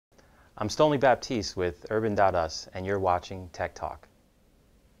I'm Stonly Baptiste with Urban.us, and you're watching Tech Talk.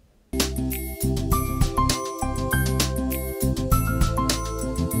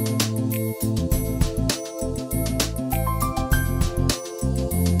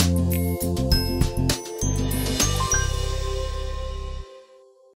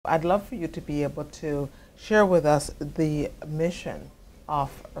 I'd love for you to be able to share with us the mission of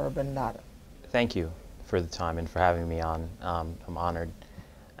Urban.us. Thank you for the time and for having me on. I'm honored.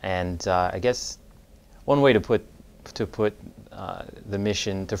 And I guess one way to frame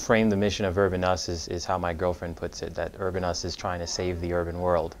the mission of Urbanus is how my girlfriend puts it, that Urbanus is trying to save the urban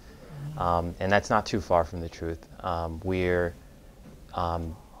world. And that's not too far from the truth. We're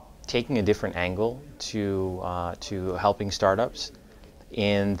taking a different angle to helping startups,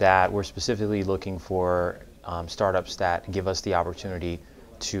 in that we're specifically looking for startups that give us the opportunity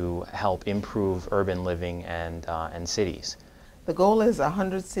to help improve urban living and cities. The goal is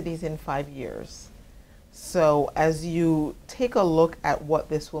 100 cities in 5 years. So as you take a look at what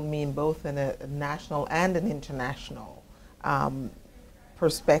this will mean both in a national and an international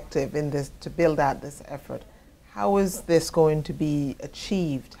perspective in this, to build out this effort, how is this going to be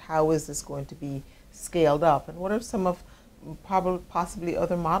achieved? How is this going to be scaled up? And what are some of possibly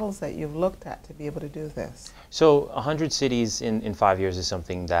other models that you've looked at to be able to do this? So 100 cities in 5 years is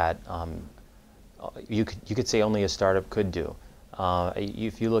something that you could say only a startup could do.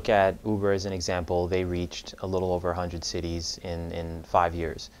 If you look at Uber as an example, they reached a little over 100 cities in 5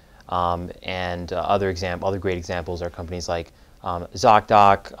 years. And other great examples are companies like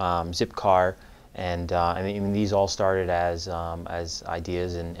ZocDoc, Zipcar, and I mean these all started as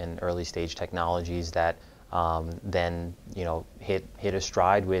ideas and early stage technologies that then hit a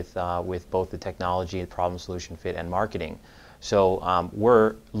stride with both the technology, problem solution fit, and marketing. So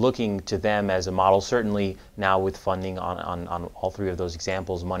we're looking to them as a model. Certainly now with funding on all three of those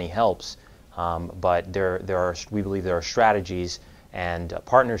examples, money helps. But we believe there are strategies and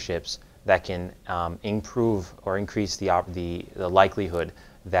partnerships that can improve or increase the likelihood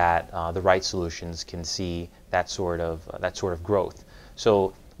that the right solutions can see that sort of growth.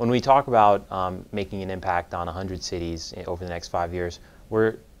 So when we talk about making an impact on 100 cities over the next 5 years,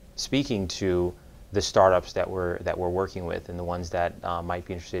 we're speaking to the startups that we're working with and the ones that might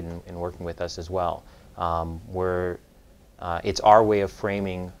be interested in working with us as well. It's our way of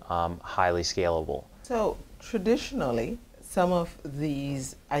framing highly scalable. So traditionally, some of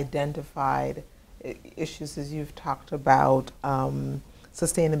these identified issues, as you've talked about,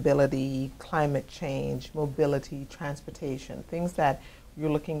 sustainability, climate change, mobility, transportation, things that you're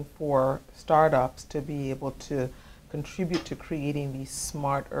looking for startups to be able to contribute to creating these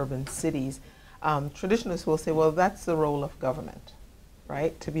smart urban cities. Traditionalists will say, well, that's the role of government,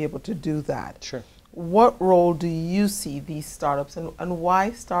 right, to be able to do that. Sure. What role do you see these startups, and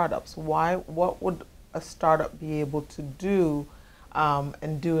why startups? What would a startup be able to do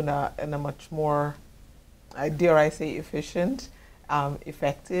and do in a much more, dare I say, efficient,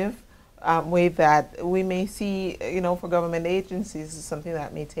 effective way that we may see, for government agencies, is something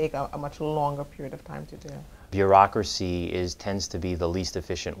that may take a much longer period of time to do? Bureaucracy tends to be the least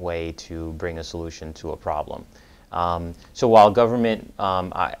efficient way to bring a solution to a problem. So while government,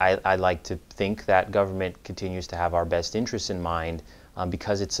 I like to think that government continues to have our best interests in mind,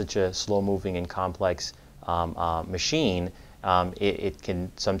 because it's such a slow-moving and complex machine, it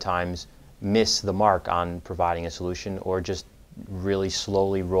can sometimes miss the mark on providing a solution, or just really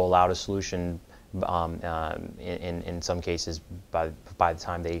slowly roll out a solution. In some cases, by the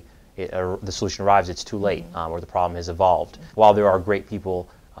time the solution arrives, it's too late, or the problem has evolved. While there are great people,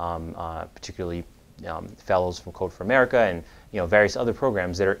 particularly fellows from Code for America and various other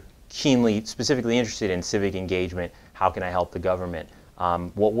programs that are specifically interested in civic engagement, how can I help the government?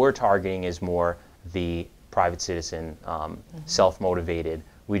 What we're targeting is more the private citizen, self-motivated.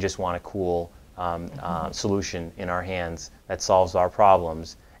 We just want a cool solution in our hands that solves our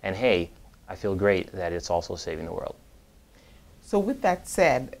problems. And hey, I feel great that it's also saving the world. So with that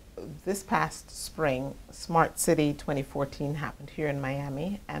said, this past spring, Smart City 2014 happened here in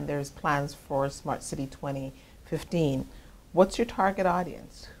Miami, and there's plans for Smart City 2015. What's your target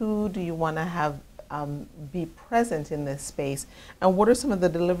audience? Who do you want to have be present in this space, and what are some of the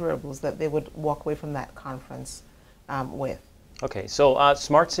deliverables that they would walk away from that conference with? Okay, so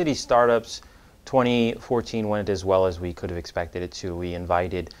Smart City Startups 2014 went as well as we could have expected it to. We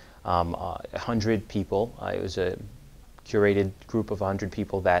invited 100 people. It was a curated group of 100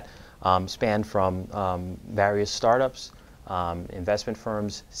 people that spanned from various startups, investment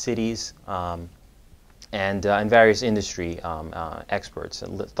firms, cities, and various industry experts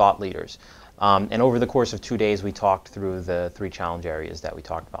and thought leaders. And over the course of 2 days, we talked through the 3 challenge areas that we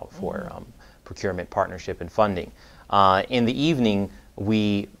talked about before, procurement, partnership, and funding. In the evening,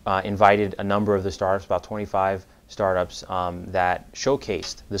 we invited a number of the startups, about 25 startups, that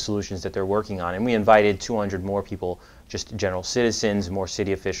showcased the solutions that they're working on. And we invited 200 more people, just general citizens, more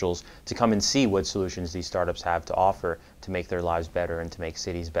city officials, to come and see what solutions these startups have to offer to make their lives better and to make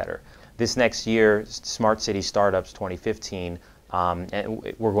cities better. This next year, Smart City Startups 2015,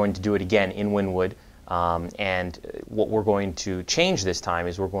 and we're going to do it again in Wynwood. And what we're going to change this time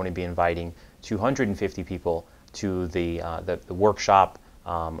is we're going to be inviting 250 people to the workshop,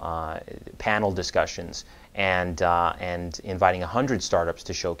 panel discussions, and inviting 100 startups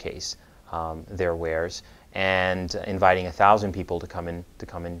to showcase their wares, and inviting 1,000 people to come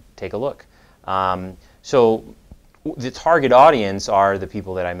and take a look. So the target audience are the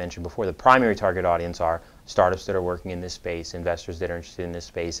people that I mentioned before. The primary target audience are startups that are working in this space, investors that are interested in this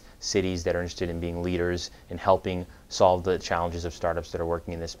space, cities that are interested in being leaders in helping solve the challenges of startups that are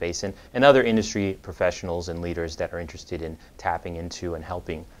working in this space, and other industry professionals and leaders that are interested in tapping into and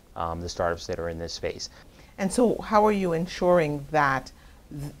helping the startups that are in this space. And so how are you ensuring that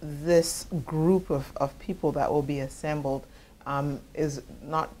this group of people that will be assembled is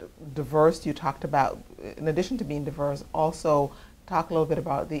not diverse? You talked about, in addition to being diverse, also talk a little bit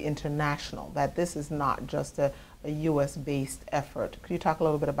about the international, that this is not just a U.S.-based effort. Could you talk a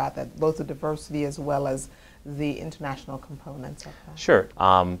little bit about that, both the diversity as well as the international components of that? Sure.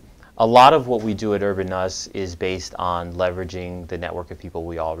 A lot of what we do at Urbanus is based on leveraging the network of people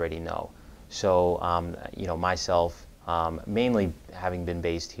we already know. So, myself, mainly having been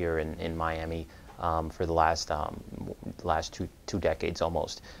based here in Miami for the last two decades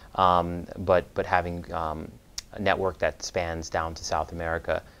almost, but having a network that spans down to South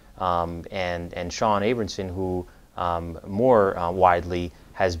America, and Sean Abramson, who more widely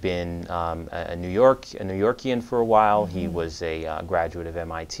has been a New Yorkian for a while. He was a graduate of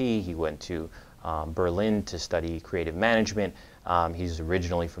MIT. He went to Berlin to study creative management. He's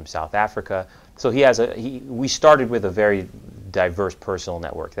originally from South Africa. So we started with a very diverse personal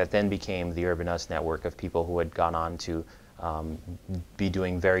network that then became the Urbanus network of people who had gone on to be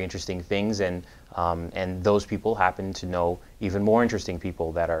doing very interesting things, and those people happen to know even more interesting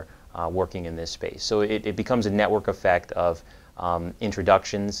people that are working in this space. So it becomes a network effect of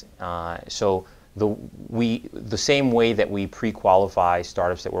introductions. So the same way that we pre-qualify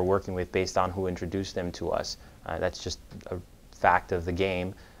startups that we're working with based on who introduced them to us. That's just a fact of the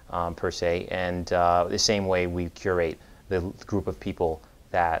game, per se. And the same way we curate the group of people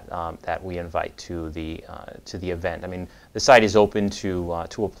that we invite to the event. I mean, the site is open to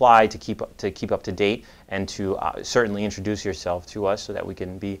apply, to keep up to date, and to certainly introduce yourself to us so that we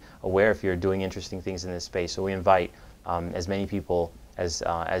can be aware if you're doing interesting things in this space. So we invite as many people as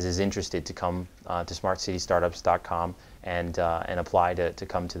is interested to come to smartcitystartups.com and apply to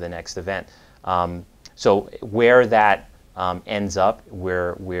come to the next event. So where that ends up,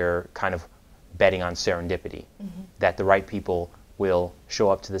 we're kind of betting on serendipity, that the right people will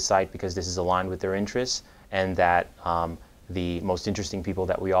show up to the site because this is aligned with their interests, and that the most interesting people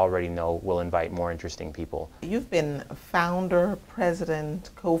that we already know will invite more interesting people. You've been a founder,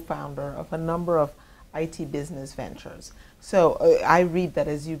 president, co-founder of a number of IT business ventures. So I read that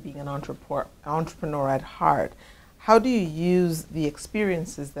as you being an entrepreneur at heart. How do you use the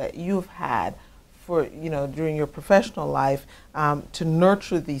experiences that you've had for, during your professional life to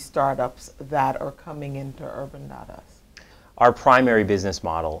nurture these startups that are coming into Urban.us? Our primary business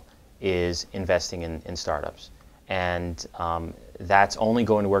model is investing in startups, and that's only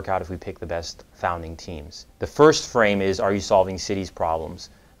going to work out if we pick the best founding teams. The first frame is, are you solving cities'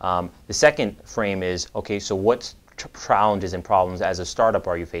 problems? The second frame is, okay, so what challenges and problems as a startup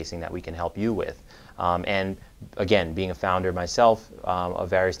are you facing that we can help you with? And again, being a founder myself of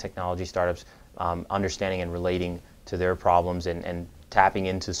various technology startups, understanding and relating to their problems and tapping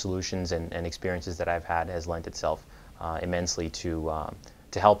into solutions and experiences that I've had has lent itself immensely to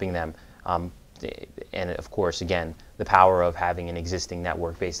helping them. And of course, again, the power of having an existing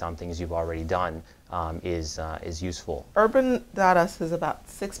network based on things you've already done is useful. Urban.us is about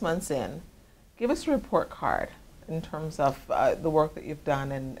 6 months in. Give us a report card in terms of the work that you've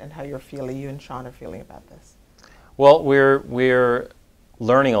done and how you and Sean are feeling about this. Well, we're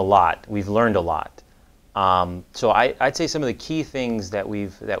learning a lot. We've learned a lot. So I'd say some of the key things that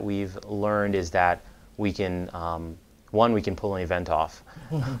we've learned is that we can one, we can pull an event off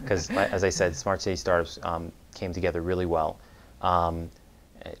because, as I said, Smart City Startups came together really well.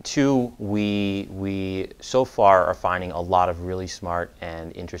 Two, we so far are finding a lot of really smart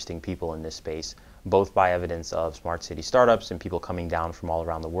and interesting people in this space, both by evidence of Smart City Startups and people coming down from all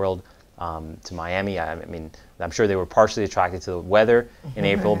around the world to Miami. I mean, I'm sure they were partially attracted to the weather in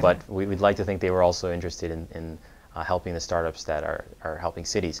April, but we'd like to think they were also interested in helping the startups that are helping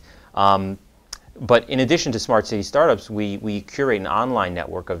cities. But in addition to Smart City Startups, we curate an online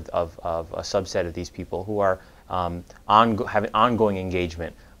network of a subset of these people who are having ongoing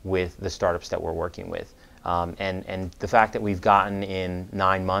engagement with the startups that we're working with. And the fact that we've gotten in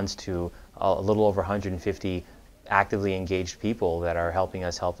 9 months to a little over 150 actively engaged people that are helping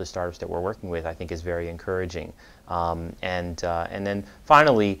us help the startups that we're working with, I think is very encouraging. And then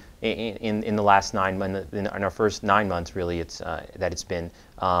finally, in the last 9 months, in our first 9 months, really, it's been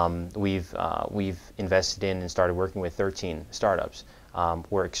we've invested in and started working with 13 startups.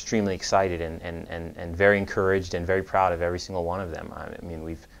 We're extremely excited and very encouraged and very proud of every single one of them. I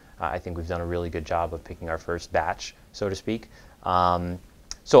mean, I think we've done a really good job of picking our first batch, so to speak.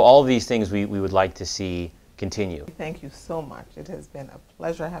 So all of these things we would like to see continue. Thank you so much. It has been a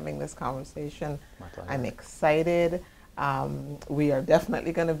pleasure having this conversation. My pleasure. I'm excited. We are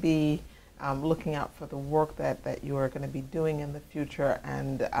definitely going to be looking out for the work that you are going to be doing in the future,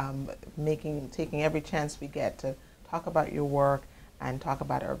 and taking every chance we get to talk about your work and talk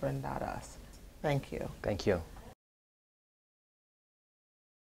about Urban.us. Thank you. Thank you.